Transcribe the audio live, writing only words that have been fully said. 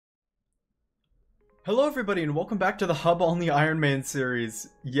Hello everybody and welcome back to the Hub Only Ironman series.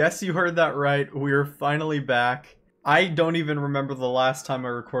 Yes, you heard that right, we're finally back. I don't even remember the last time I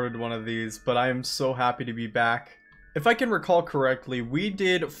recorded one of these, but I am so happy to be back. If I can recall correctly, we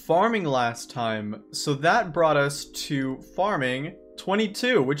did farming last time, so that brought us to farming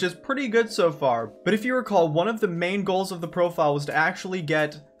 22, which is pretty good so far. But if you recall, one of the main goals of the profile was to actually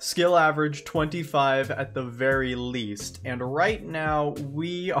get skill average 25 at the very least. And right now,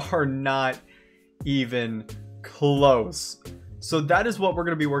 we are not even close. So that is what we're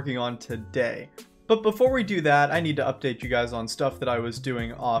going to be working on today. But before we do that, I need to update you guys on stuff that I was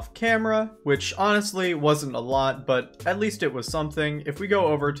doing off camera, which honestly wasn't a lot, but at least it was something. If we go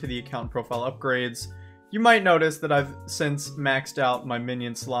over to the account profile upgrades, you might notice that I've since maxed out my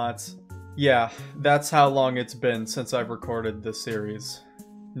minion slots. Yeah, that's how long it's been since I've recorded this series.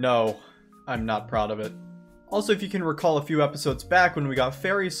 No, I'm not proud of it. Also, if you can recall a few episodes back when we got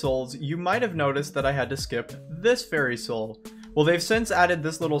fairy souls, you might have noticed that I had to skip this fairy soul. Well, they've since added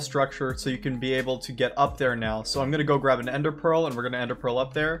this little structure so you can be able to get up there now. So I'm going to go grab an ender pearl and we're going to ender pearl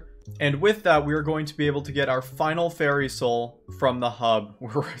up there. And with that, we are going to be able to get our final fairy soul from the hub.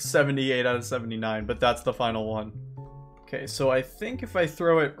 We're 78 out of 79, but that's the final one. Okay, so I think if I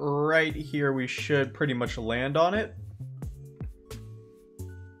throw it right here, we should pretty much land on it.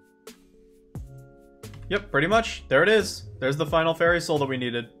 Yep, pretty much. There it is. There's the final fairy soul that we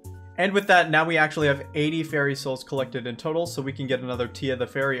needed. And with that, now we actually have 80 fairy souls collected in total, so we can get another Tia the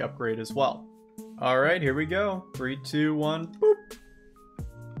Fairy upgrade as well. Alright, here we go. 3, 2, 1, boop.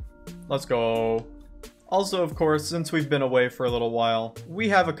 Let's go. Also, of course, since we've been away for a little while, we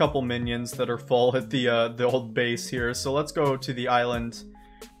have a couple minions that are full at the old base here, so let's go to the island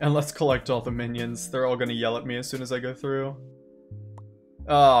and let's collect all the minions. They're all gonna yell at me as soon as I go through.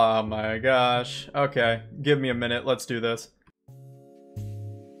 Oh my gosh. Okay, give me a minute. Let's do this.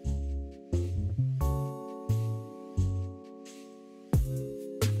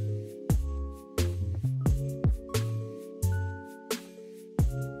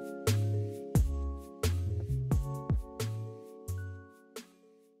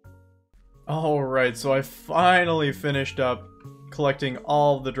 Alright, so I finally finished up collecting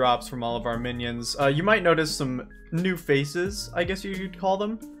all the drops from all of our minions. You might notice some new faces, I guess you'd call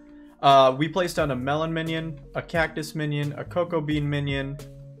them. We placed down a melon minion, a cactus minion, a cocoa bean minion.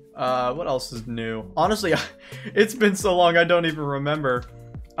 What else is new? Honestly, it's been so long I don't even remember.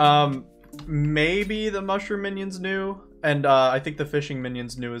 Maybe the mushroom minion's new, and I think the fishing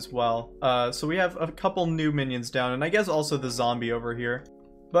minion's new as well. So we have a couple new minions down, and I guess also the zombie over here.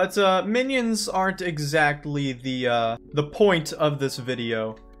 But minions aren't exactly the point of this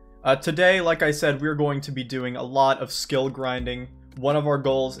video. Today, like I said, we're going to be doing a lot of skill grinding. One of our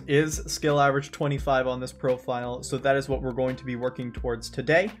goals is skill average 25 on this profile, so that is what we're going to be working towards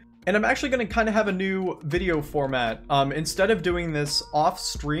today. And I'm actually going to kind of have a new video format. Instead of doing this off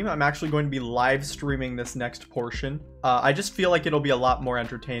stream, I'm actually going to be live streaming this next portion. I just feel like it'll be a lot more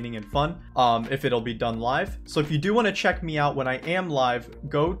entertaining and fun if it'll be done live. So if you do want to check me out when I am live,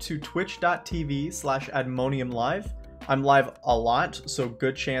 go to twitch.tv/Admonium live. I'm live a lot, so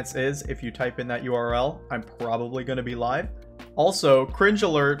good chance is if you type in that URL, I'm probably going to be live. Also, cringe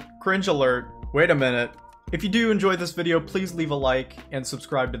alert, wait a minute. If you do enjoy this video, please leave a like and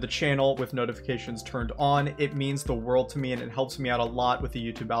subscribe to the channel with notifications turned on. It means the world to me and it helps me out a lot with the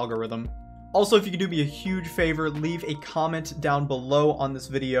YouTube algorithm. Also, if you could do me a huge favor, leave a comment down below on this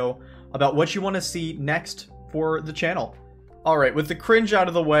video about what you want to see next for the channel. Alright, with the cringe out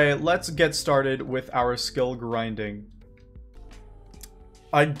of the way, let's get started with our skill grinding.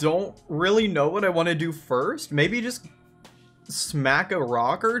 I don't really know what I want to do first. Maybe just smack a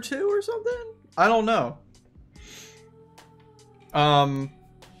rock or two or something? I don't know.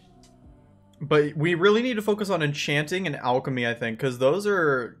 But we really need to focus on enchanting and alchemy, I think, because those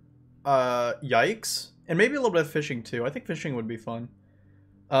are, yikes. And maybe a little bit of fishing, too. I think fishing would be fun.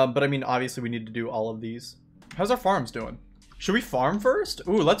 But I mean, obviously we need to do all of these. How's our farms doing? Should we farm first?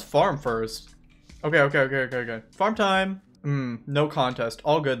 Ooh, let's farm first. Okay. Farm time. No contest.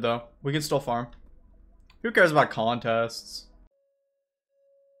 All good, though. We can still farm. Who cares about contests?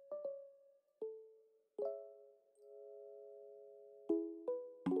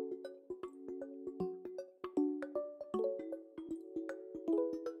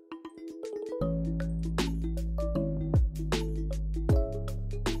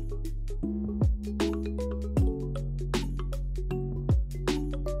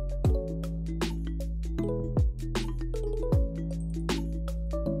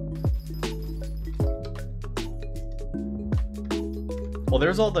 Well,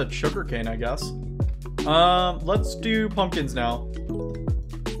 there's all the sugarcane, I guess. Let's do pumpkins now.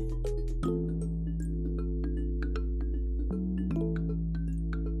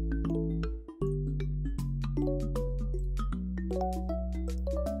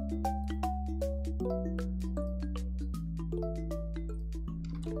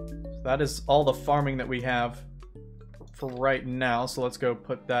 That is all the farming that we have for right now. So let's go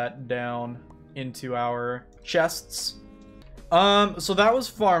put that down into our chests. So that was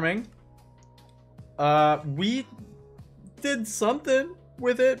farming. We did something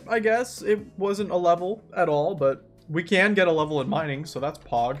with it, I guess. It wasn't a level at all, but we can get a level in mining, so that's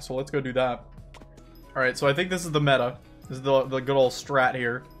pog. So let's go do that. All right, so I think this is the meta. This is the good old strat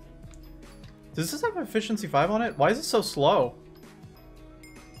here. Does this have efficiency 5 on it? Why is it so slow?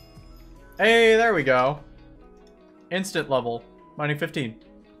 Hey, there we go. Instant level. Mining 15.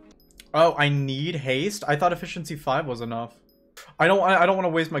 Oh, I need haste? I thought efficiency 5 was enough. I don't want to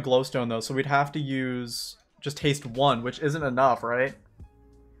waste my glowstone though, so we'd have to use just haste 1, which isn't enough, right?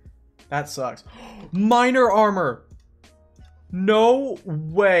 That sucks. Miner armor! No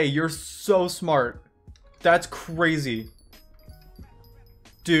way, you're so smart. That's crazy.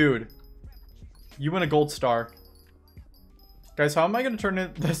 Dude. You win a gold star. Guys, how am I going to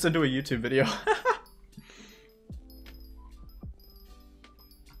turn this into a YouTube video?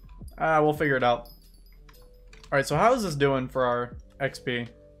 We'll figure it out. Alright, so how is this doing for our XP?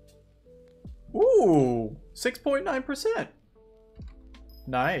 Ooh, 6.9%.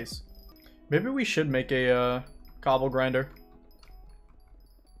 Nice. Maybe we should make a cobble grinder.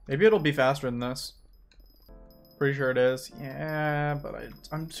 Maybe it'll be faster than this. Pretty sure it is. Yeah, but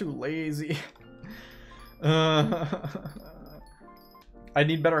I'm too lazy. I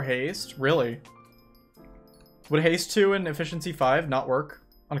need better haste? Really? Would haste 2 and efficiency 5 not work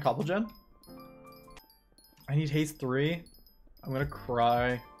on a cobble gen? I need haste 3. I'm gonna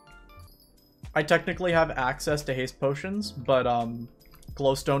cry. I technically have access to haste potions, but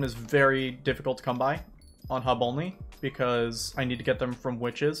glowstone is very difficult to come by on hub only because I need to get them from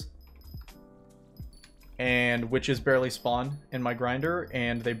witches. And witches barely spawn in my grinder,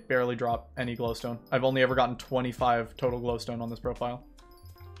 and they barely drop any glowstone. I've only ever gotten 25 total glowstone on this profile.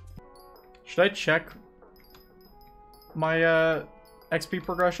 Should I check my XP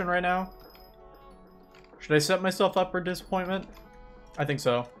progression right now? Should I set myself up for disappointment? I think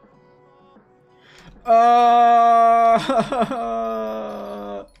so. Oh,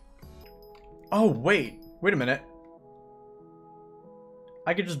 wait a minute.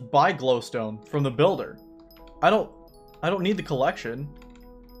 I could just buy glowstone from the builder. I don't need the collection.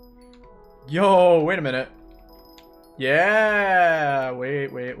 Yo, wait a minute. Yeah, wait.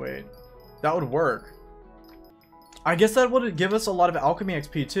 That would work. I guess that would give us a lot of alchemy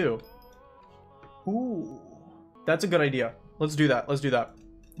XP too. Ooh, that's a good idea. Let's do that.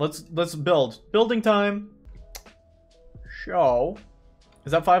 Let's build. Building time. Show.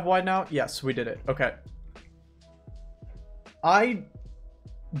 Is that 5 wide now? Yes, we did it. Okay. I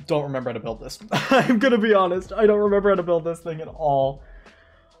don't remember how to build this. I'm gonna be honest. I don't remember how to build this thing at all.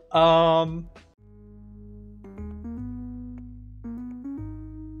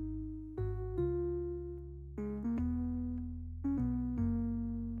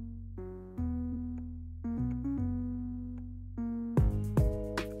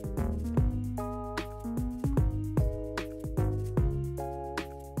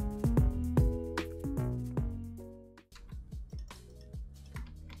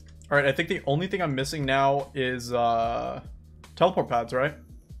 Alright, I think the only thing I'm missing now is teleport pads, right?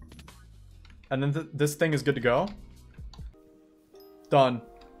 And then this thing is good to go. Done.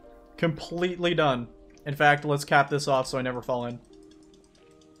 Completely done. In fact, let's cap this off so I never fall in.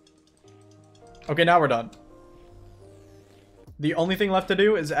 Okay, now we're done. The only thing left to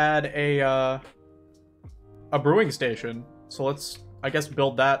do is add a brewing station. So let's, I guess,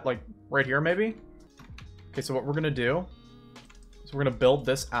 build that, like, right here, maybe? Okay, so what we're gonna do... So we're gonna build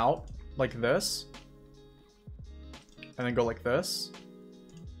this out like this. And then go like this.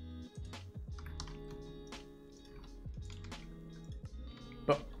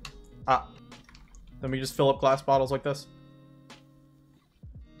 But, then we just fill up glass bottles like this.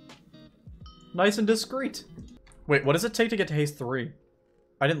 Nice and discreet. Wait, what does it take to get to haste 3?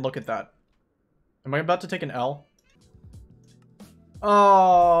 I didn't look at that. Am I about to take an L?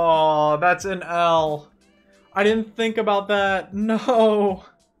 Oh, that's an L. I didn't think about that. No. Oh,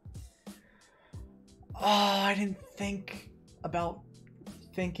 I didn't think about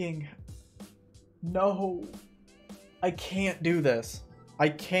thinking. No. I can't do this. I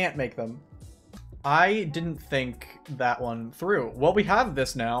can't make them. I didn't think that one through. Well, we have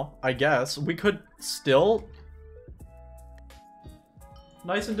this now, I guess. We could still...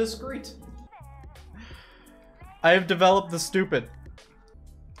 Nice and discreet. I have developed the stupid.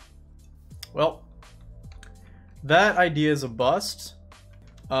 Well... That idea is a bust.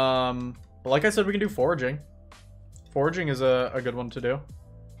 But like I said, we can do foraging. Foraging is a good one to do.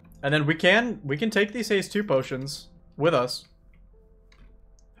 And then we can take these haste 2 potions with us.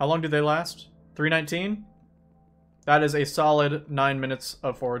 How long do they last? 319? That is a solid 9 minutes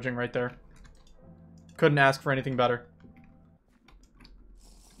of foraging right there. Couldn't ask for anything better.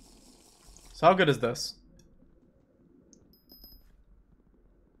 So how good is this?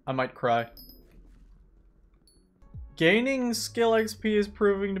 I might cry. Gaining skill XP is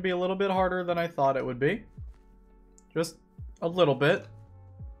proving to be a little bit harder than I thought it would be. Just a little bit.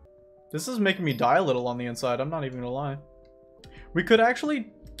 This is making me die a little on the inside, I'm not even gonna lie. We could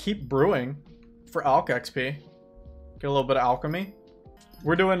actually keep brewing for alch XP. Get a little bit of alchemy.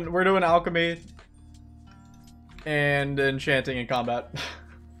 We're doing alchemy and enchanting in combat.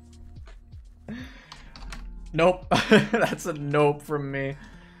 Nope. That's a nope from me.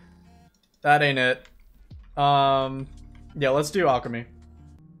 That ain't it. Yeah, let's do alchemy.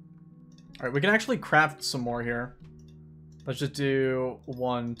 Alright, we can actually craft some more here. Let's just do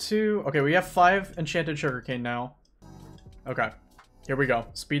 1, 2. Okay, we have 5 enchanted sugarcane now. Okay, here we go.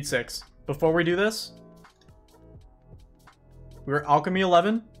 Speed 6. Before we do this, we're alchemy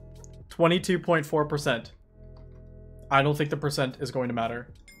 11, 22.4%. I don't think the percent is going to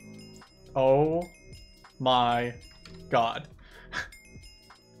matter. Oh my god.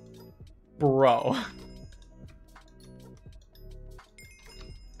 Bro.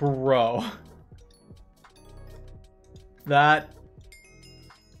 Bro. That's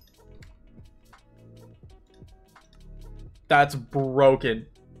broken.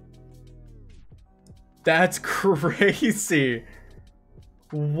 That's crazy.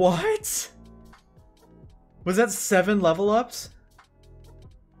 What? Was that 7 level ups?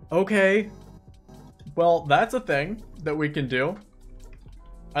 Okay. Well, that's a thing that we can do.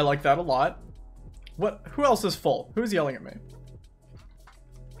 I like that a lot. What? Who else is full? Who's yelling at me?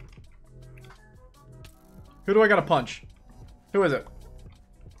 Who do I gotta punch? Who is it?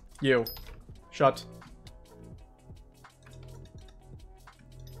 You. Shut.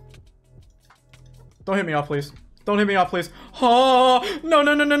 Don't hit me off, please. Don't hit me off, please. Oh, no,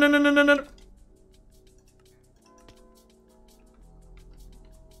 no, no, no, no, no, no, no, no.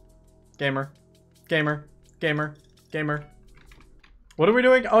 Gamer. Gamer. Gamer. Gamer. What are we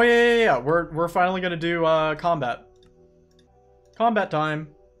doing? Oh, yeah. We're finally gonna do, combat. Combat time.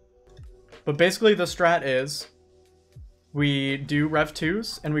 But basically the strat is we do Rev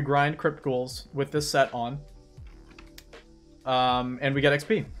 2s and we grind Crypt Ghouls with this set on. And we get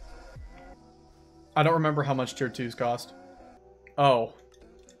XP. I don't remember how much tier 2s cost. Oh.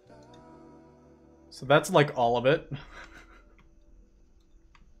 So that's like all of it.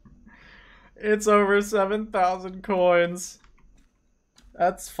 It's over 7,000 coins.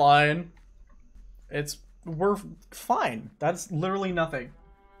 That's fine. We're fine. That's literally nothing.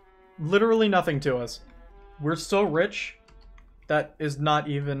 Literally nothing to us. We're so rich, that is not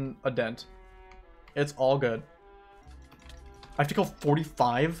even a dent. It's all good. I have to kill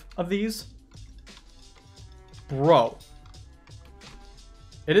 45 of these? Bro.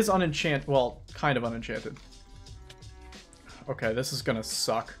 It is unenchanted. Well, kind of unenchanted. Okay, this is gonna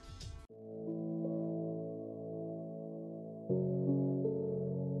suck.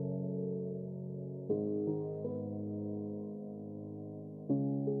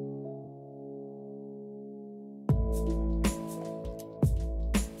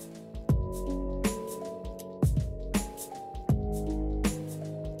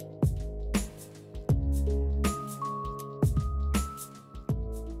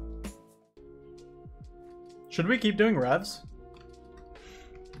 Should we keep doing revs?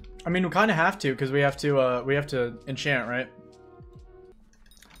 I mean, we kind of have to because we have to enchant, right?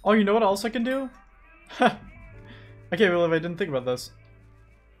 Oh, you know what else I can do? I can't believe I didn't think about this.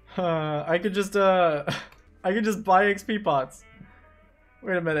 I could just buy XP pots.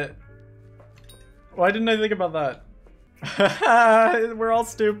 Wait a minute. Why didn't I think about that? We're all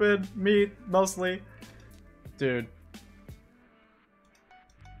stupid. Me, mostly. Dude.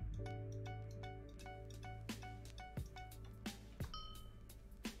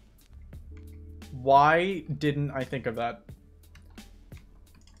 Why didn't I think of that?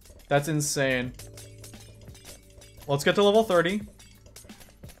 That's insane. Let's get to level 30.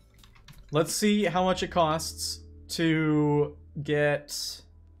 Let's see how much it costs to get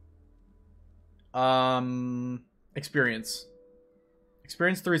experience.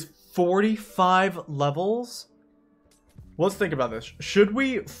 Experience 3 is 45 levels. Let's think about this. Should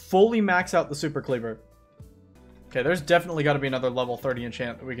we fully max out the super cleaver? Okay, there's definitely got to be another level 30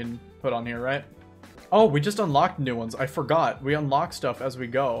 enchant that we can put on here, right? Oh, we just unlocked new ones. I forgot. We unlock stuff as we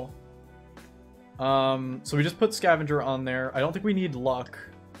go. So we just put scavenger on there. I don't think we need luck,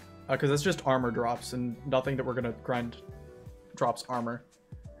 because that's just armor drops, and nothing that we're gonna grind drops armor.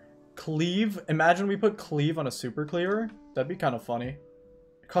 Cleave. Imagine we put cleave on a super cleaver. That'd be kind of funny.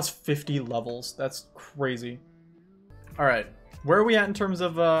 Costs 50 levels. That's crazy. Alright. Where are we at in terms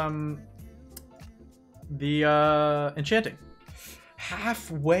of the enchanting?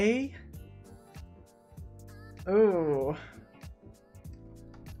 Halfway? Oh.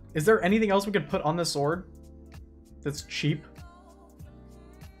 Is there anything else we could put on this sword that's cheap?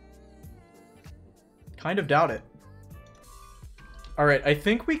 Kind of doubt it. Alright, I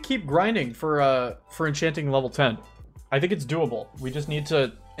think we keep grinding for enchanting level 10. I think it's doable. We just need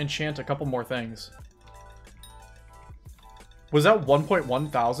to enchant a couple more things. Was that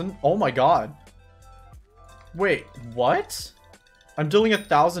 1.1 thousand? Oh my god. Wait, what? I'm dealing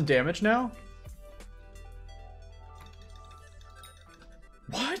 1,000 damage now?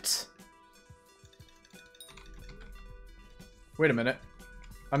 What? Wait a minute.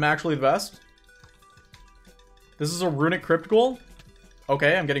 I'm actually the best? This is a runic crypt ghoul?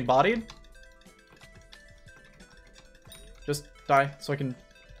 Okay, I'm getting bodied. Just die so I can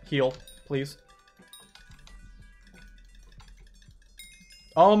heal, please.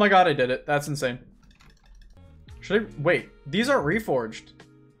 Oh my god, I did it. That's insane. Should I... Wait, these aren't reforged.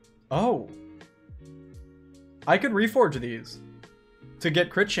 Oh. I could reforge these to get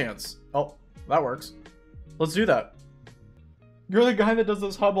crit chance. Oh, that works. Let's do that. You're the guy that does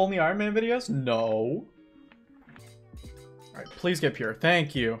those hub only Iron Man videos? No. Alright, please get pure.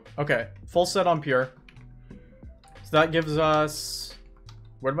 Thank you. Okay, full set on pure. So that gives us...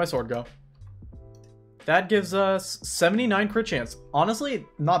 Where'd my sword go? That gives us 79 crit chance. Honestly,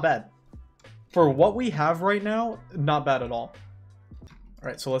 not bad. For what we have right now, not bad at all.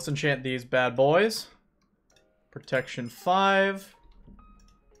 Alright, so let's enchant these bad boys. Protection 5.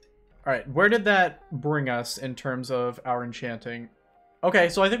 Alright, where did that bring us in terms of our enchanting? Okay,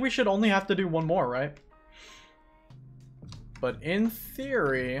 so I think we should only have to do one more, right? But in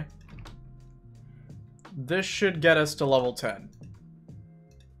theory, this should get us to level 10.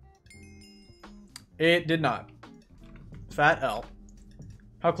 It did not. Fat L.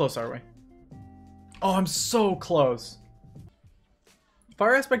 How close are we? Oh, I'm so close.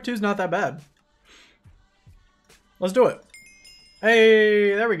 Fire Aspect 2 is not that bad. Let's do it.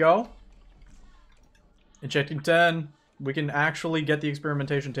 Hey, there we go. Enchanting 10. We can actually get the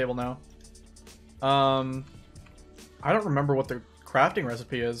experimentation table now. I don't remember what the crafting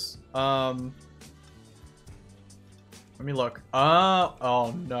recipe is. Let me look.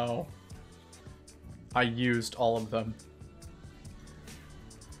 Oh no. I used all of them.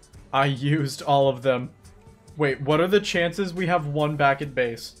 I used all of them. Wait, what are the chances we have one back at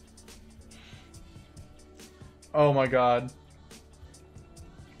base? Oh my god.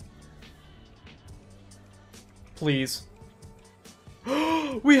 Please.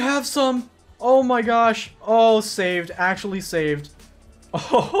 We have some! Oh my gosh. Oh, saved. Actually saved.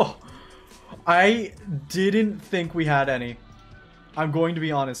 Oh, I didn't think we had any. I'm going to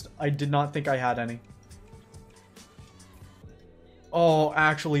be honest. I did not think I had any. Oh,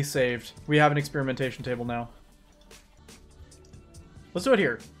 actually saved. We have an experimentation table now. Let's do it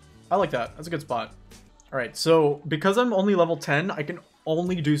here. I like that. That's a good spot. Alright, so because I'm only level 10, I can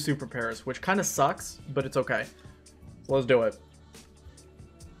only do super pairs, which kind of sucks, but it's okay. So let's do it.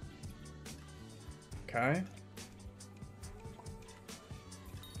 Okay.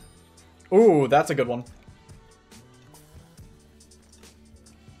 Ooh, that's a good one.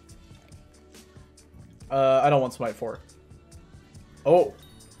 I don't want Smite 4. Oh,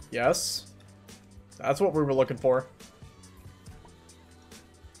 yes. That's what we were looking for.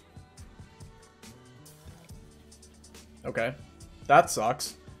 Okay. That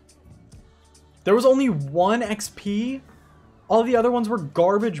sucks. There was only 1 XP? All the other ones were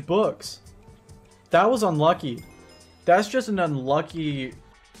garbage books. That was unlucky. That's just an unlucky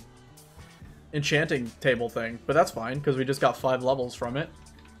enchanting table thing. But that's fine, because we just got 5 levels from it.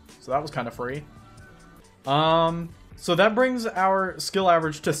 So that was kind of free. So that brings our skill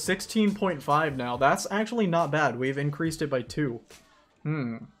average to 16.5 now. That's actually not bad. We've increased it by 2.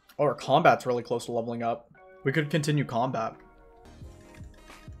 Oh, our combat's really close to leveling up. We could continue combat.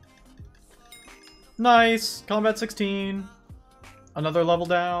 Nice! Combat 16. Another level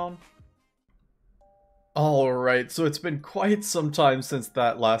down. Alright, so it's been quite some time since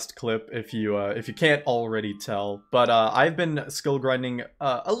that last clip, if you can't already tell. But I've been skill grinding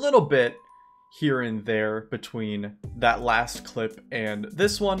a little bit here and there between that last clip and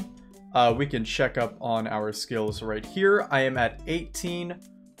this one. We can check up on our skills right here. I am at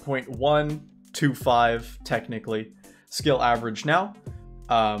 18.125 technically skill average now.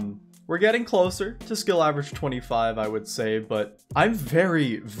 We're getting closer to skill average 25, I would say, but I'm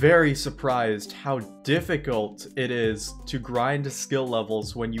very, very surprised how difficult it is to grind skill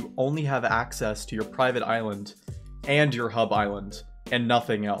levels when you only have access to your private island and your hub island. and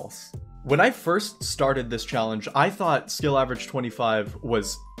nothing else. When I first started this challenge, I thought skill average 25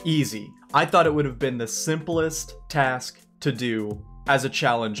 was easy. I thought it would have been the simplest task to do as a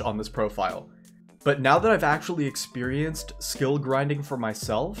challenge on this profile. But now that I've actually experienced skill grinding for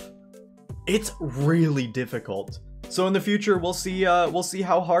myself, it's really difficult. So in the future, we'll see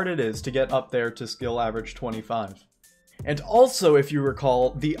how hard it is to get up there to skill average 25. And also, if you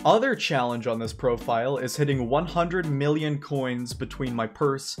recall, the other challenge on this profile is hitting 100 million coins between my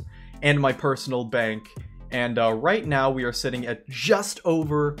purse and my personal bank. And right now we are sitting at just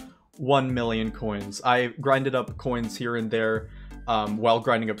over 1 million coins. I grinded up coins here and there while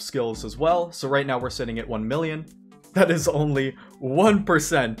grinding up skills as well. So right now we're sitting at 1 million. That is only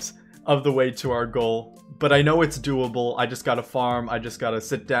 1% of the way to our goal, but I know it's doable. I just gotta farm, I just gotta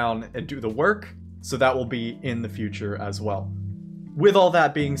sit down and do the work. So that will be in the future as well. With all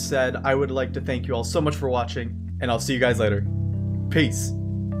that being said, I would like to thank you all so much for watching, and I'll see you guys later. Peace.